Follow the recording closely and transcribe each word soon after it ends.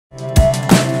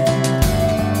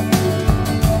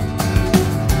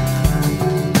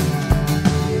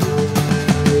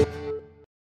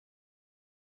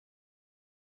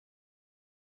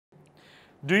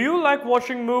Do you like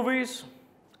watching movies?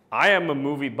 I am a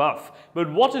movie buff,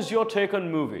 but what is your take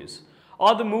on movies?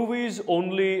 Are the movies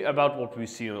only about what we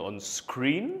see on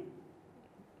screen?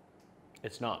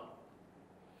 It's not.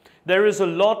 There is a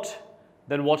lot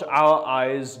than what our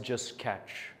eyes just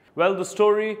catch. Well, the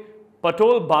story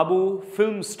Patol Babu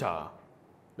Filmstar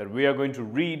that we are going to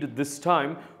read this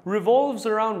time revolves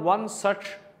around one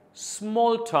such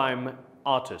small-time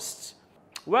artist.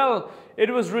 Well,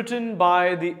 it was written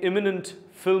by the eminent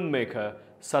filmmaker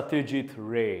Satyajit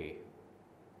Ray.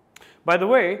 By the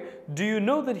way, do you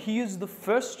know that he is the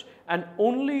first and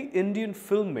only Indian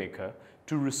filmmaker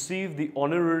to receive the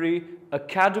honorary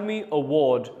Academy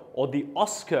Award or the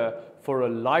Oscar for a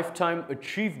lifetime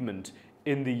achievement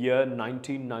in the year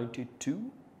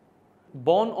 1992?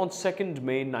 Born on 2nd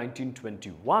May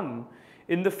 1921,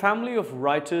 in the family of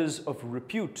writers of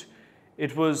repute,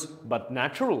 it was but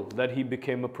natural that he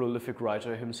became a prolific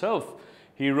writer himself.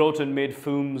 He wrote and made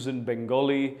films in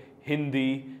Bengali,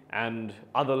 Hindi, and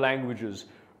other languages.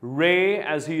 Ray,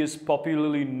 as he is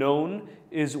popularly known,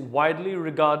 is widely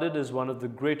regarded as one of the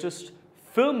greatest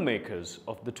filmmakers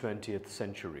of the 20th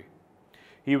century.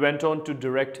 He went on to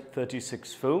direct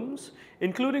 36 films,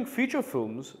 including feature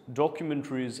films,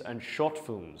 documentaries, and short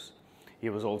films. He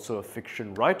was also a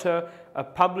fiction writer, a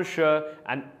publisher,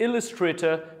 an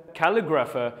illustrator,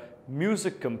 calligrapher,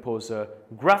 music composer,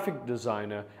 graphic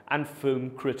designer, and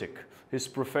film critic. His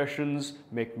professions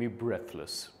make me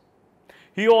breathless.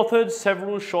 He authored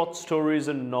several short stories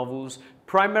and novels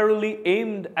primarily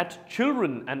aimed at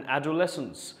children and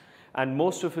adolescents, and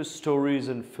most of his stories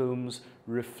and films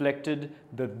reflected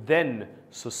the then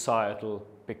societal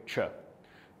picture.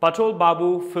 Patol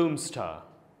Babu Filmstar,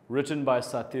 written by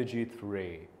Satyajit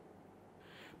Ray.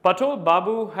 Patol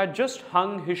Babu had just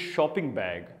hung his shopping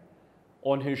bag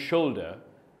on his shoulder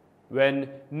when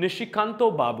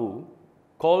Nishikanto Babu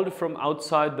called from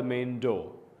outside the main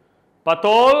door.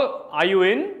 "Patol, are you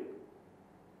in?"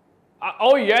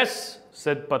 "Oh yes,"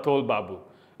 said Patol Babu.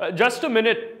 "Just a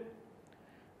minute."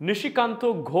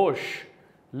 Nishikanto Ghosh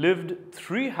lived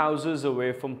 3 houses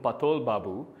away from Patol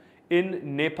Babu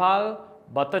in Nepal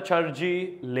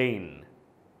Bhattacharjee Lane.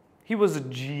 He was a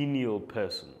genial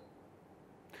person.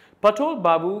 Patol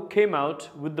Babu came out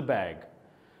with the bag.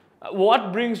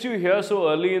 "What brings you here so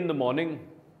early in the morning?"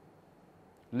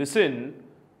 "Listen,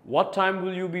 what time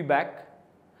will you be back?"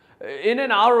 "In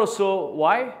an hour or so."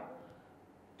 "Why?"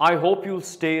 "I hope you'll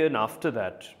stay in after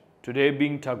that. Today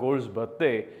being Tagore's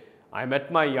birthday, I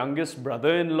met my youngest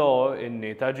brother-in-law in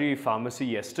Netaji Pharmacy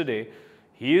yesterday.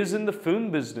 He is in the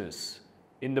film business,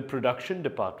 in the production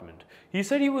department. He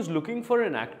said he was looking for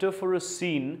an actor for a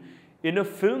scene in a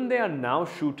film they are now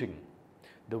shooting.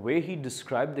 The way he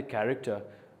described the character,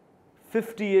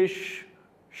 50-ish,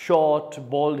 short,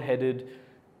 bald-headed,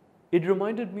 it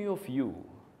reminded me of you.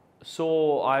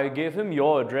 So I gave him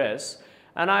your address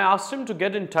and I asked him to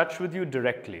get in touch with you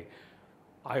directly.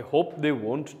 I hope they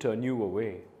won't turn you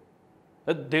away.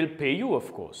 They'll pay you,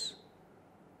 of course."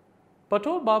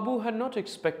 Patol Babu had not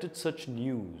expected such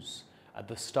news at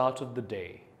the start of the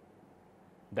day.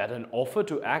 That an offer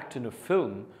to act in a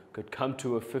film could come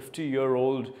to a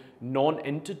 50-year-old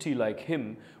non-entity like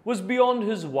him was beyond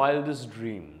his wildest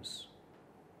dreams.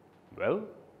 "Well,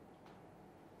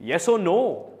 yes or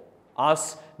no?"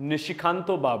 asked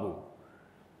Nishikanto Babu.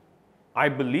 "I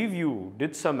believe you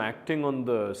did some acting on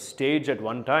the stage at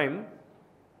one time."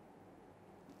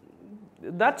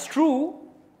 "That's true,"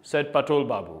 said Patol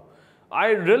Babu. "I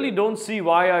really don't see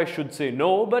why I should say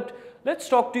no, but let's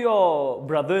talk to your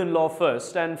brother-in-law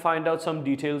first and find out some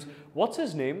details. What's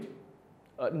his name?"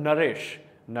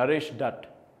 Naresh Dutt.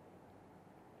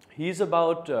 "He's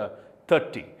about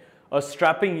 30. A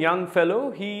strapping young fellow.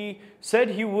 He said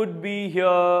he would be here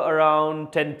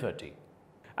around 10:30.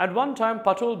 At one time,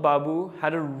 Patol Babu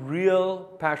had a real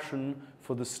passion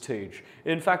for the stage.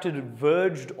 In fact, it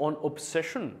verged on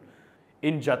obsession.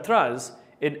 In jatras,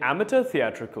 in amateur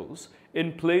theatricals,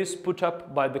 in plays put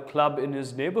up by the club in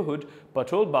his neighborhood,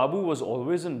 Patol Babu was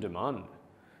always in demand.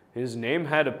 His name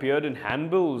had appeared in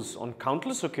handbills on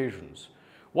countless occasions.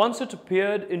 Once it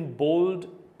appeared in bold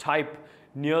type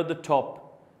near the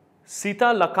top,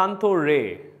 Sita Lakanto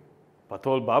Ray,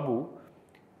 Patol Babu,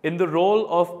 in the role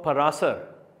of Parasar.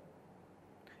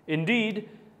 Indeed,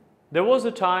 there was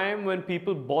a time when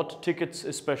people bought tickets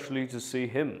especially to see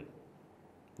him.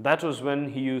 That was when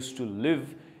he used to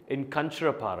live in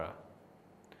Kancharapara.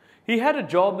 He had a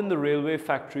job in the railway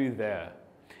factory there.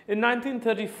 In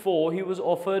 1934, he was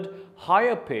offered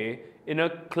higher pay in a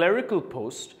clerical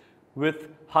post with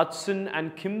Hudson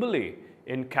and Kimberley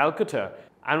in Calcutta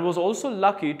and was also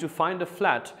lucky to find a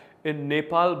flat in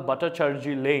Nepal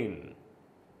Bhattacharjee Lane.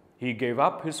 He gave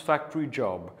up his factory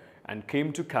job and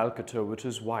came to Calcutta with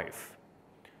his wife.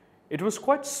 It was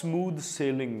quite smooth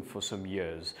sailing for some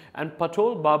years, and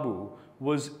Patol Babu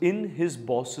was in his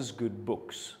boss's good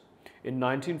books. In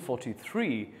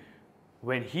 1943,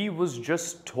 when he was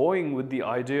just toying with the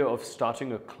idea of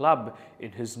starting a club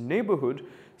in his neighborhood,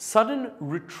 sudden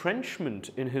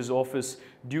retrenchment in his office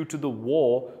due to the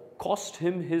war cost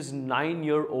him his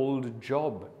 9-year-old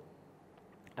job.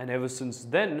 And ever since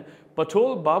then,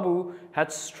 Patol Babu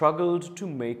had struggled to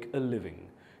make a living.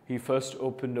 He first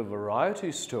opened a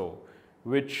variety store,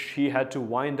 which he had to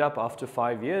wind up after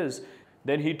 5 years.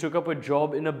 Then he took up a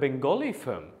job in a Bengali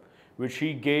firm, which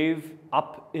he gave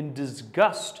up in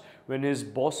disgust when his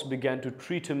boss began to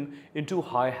treat him in too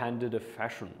high-handed a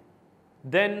fashion.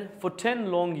 Then, for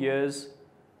 10 long years,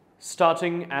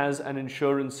 starting as an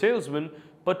insurance salesman,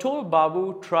 Patol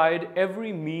Babu tried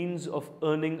every means of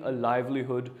earning a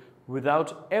livelihood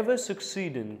without ever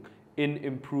succeeding in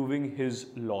improving his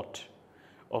lot.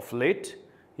 Of late,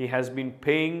 he has been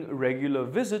paying regular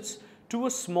visits to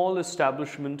a small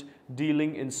establishment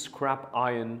dealing in scrap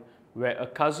iron where a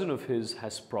cousin of his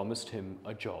has promised him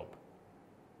a job.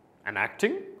 And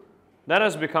acting? That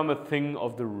has become a thing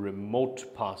of the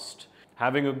remote past.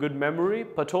 Having a good memory,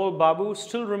 Patol Babu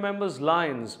still remembers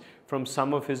lines from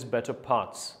some of his better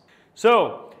parts.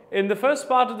 So, in the first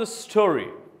part of the story,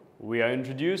 we are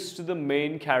introduced to the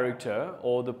main character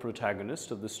or the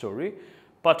protagonist of the story,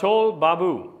 Patol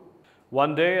Babu.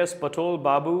 One day, as Patol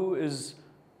Babu is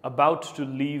about to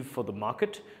leave for the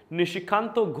market,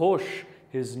 Nishikanto Ghosh,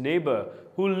 his neighbor,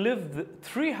 who lived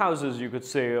 3 houses, you could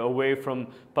say, away from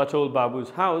Patol Babu's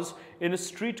house, in a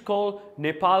street called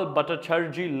Nepal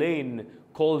Bhattacharjee Lane,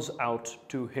 calls out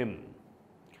to him.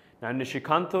 Now,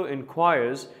 Nishikanto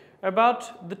inquires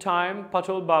about the time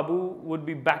Patol Babu would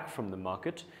be back from the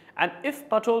market, and if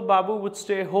Patol Babu would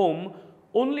stay home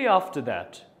only after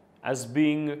that, as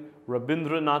being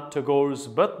Rabindranath Tagore's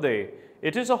birthday,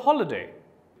 it is a holiday.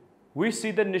 We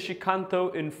see that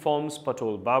Nishikanto informs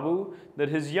Patol Babu that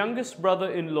his youngest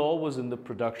brother-in-law was in the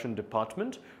production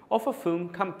department of a film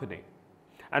company.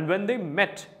 And when they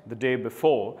met the day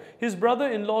before, his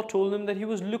brother-in-law told him that he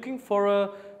was looking for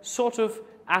a sort of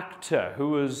actor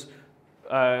who was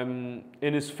in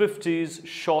his 50s,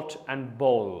 short and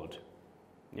bald.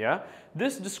 Yeah?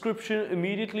 This description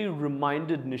immediately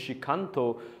reminded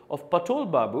Nishikanto of Patol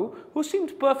Babu, who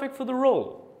seemed perfect for the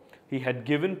role. He had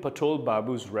given Patol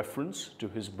Babu's reference to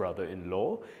his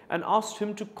brother-in-law and asked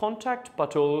him to contact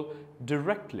Patol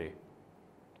directly.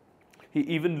 He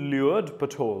even lured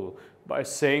Patol by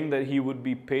saying that he would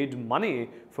be paid money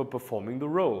for performing the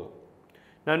role.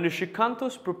 Now,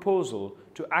 Nishikanto's proposal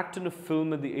to act in a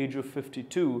film at the age of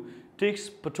 52 takes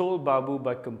Patol Babu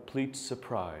by complete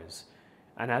surprise.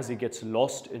 And as he gets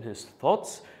lost in his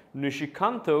thoughts,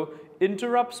 Nishikanto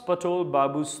interrupts Patol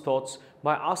Babu's thoughts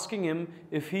by asking him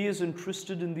if he is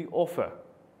interested in the offer.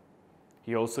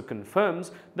 He also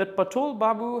confirms that Patol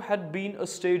Babu had been a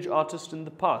stage artist in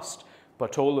the past.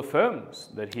 Patol affirms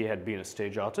that he had been a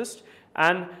stage artist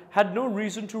and had no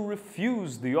reason to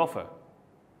refuse the offer.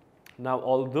 Now,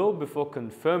 although before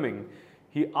confirming,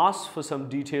 he asked for some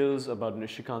details about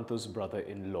Nishikanto's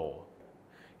brother-in-law.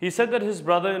 He said that his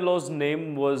brother-in-law's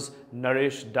name was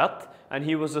Naresh Dutt and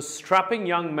he was a strapping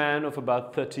young man of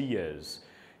about 30 years.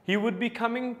 He would be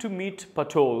coming to meet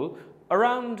Patol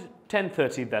around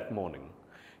 10:30 that morning.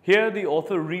 Here, the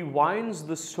author rewinds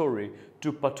the story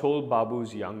to Patol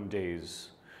Babu's young days.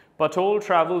 Patol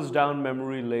travels down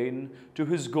memory lane to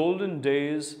his golden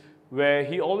days where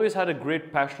he always had a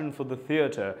great passion for the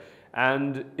theatre,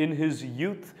 and in his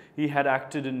youth he had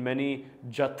acted in many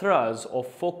jatras or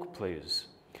folk plays.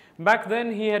 Back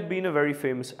then he had been a very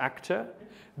famous actor.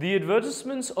 The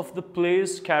advertisements of the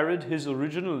plays carried his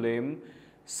original name,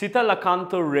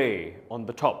 Sitalakanta Ray, on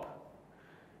the top.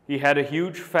 He had a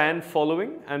huge fan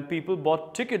following and people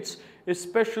bought tickets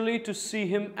especially to see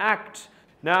him act.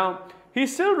 Now, he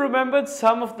still remembered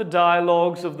some of the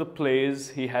dialogues of the plays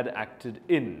he had acted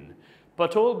in.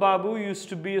 Patol Babu used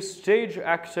to be a stage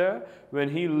actor when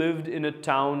he lived in a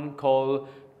town called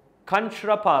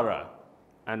Kanchrapara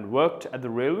and worked at the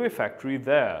railway factory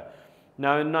there.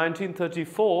 Now, in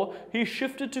 1934, he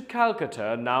shifted to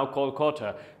Calcutta, now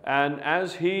Kolkata, and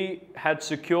as he had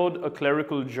secured a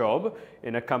clerical job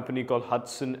in a company called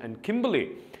Hudson and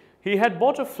Kimberley, he had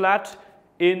bought a flat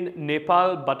in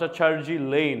Nepal Bhattacharjee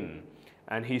Lane,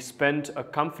 and he spent a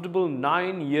comfortable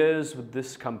 9 years with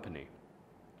this company.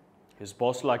 His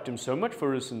boss liked him so much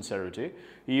for his sincerity,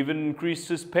 he even increased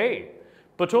his pay.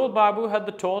 Patol Babu had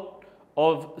the thought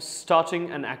of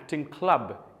starting an acting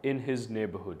club in his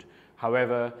neighborhood.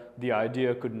 However, the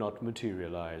idea could not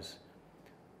materialize.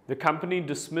 The company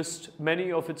dismissed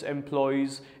many of its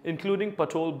employees, including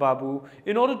Patol Babu,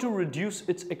 in order to reduce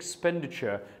its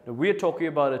expenditure. Now, we are talking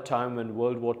about a time when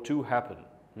World War II happened.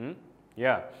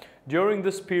 Yeah. During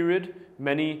this period,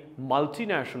 many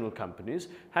multinational companies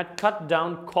had cut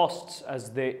down costs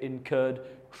as they incurred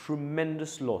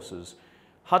tremendous losses.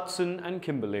 Hudson and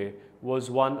Kimberley was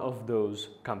one of those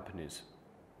companies.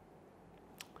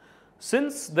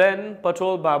 Since then,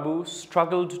 Patol Babu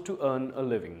struggled to earn a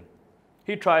living.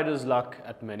 He tried his luck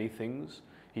at many things.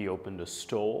 He opened a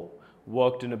store,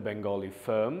 worked in a Bengali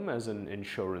firm as an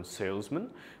insurance salesman,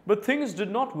 but things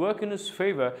did not work in his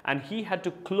favor and he had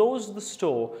to close the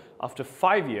store after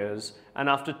 5 years, and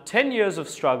after 10 years of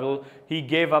struggle, he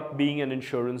gave up being an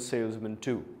insurance salesman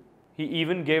too. He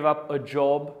even gave up a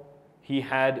job he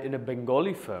had in a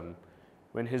Bengali firm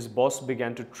when his boss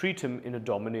began to treat him in a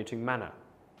dominating manner.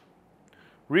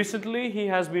 Recently, he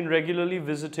has been regularly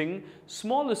visiting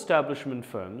small establishment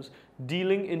firms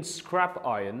dealing in scrap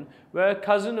iron, where a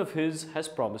cousin of his has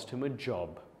promised him a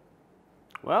job.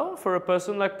 Well, for a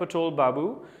person like Patol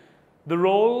Babu, the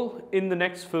role in the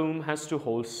next film has to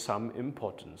hold some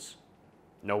importance.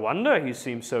 No wonder he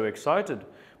seems so excited,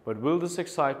 but will this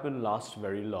excitement last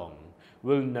very long?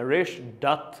 Will Naresh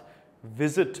Dutt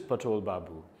visit Patol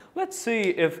Babu? Let's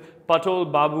see if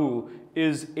Patol Babu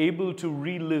is able to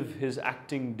relive his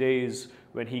acting days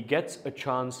when he gets a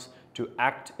chance to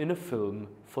act in a film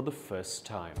for the first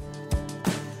time.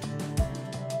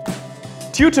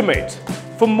 Tutormate.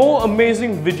 For more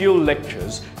amazing video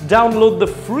lectures, download the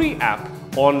free app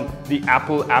on the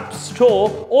Apple App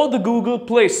Store or the Google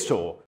Play Store.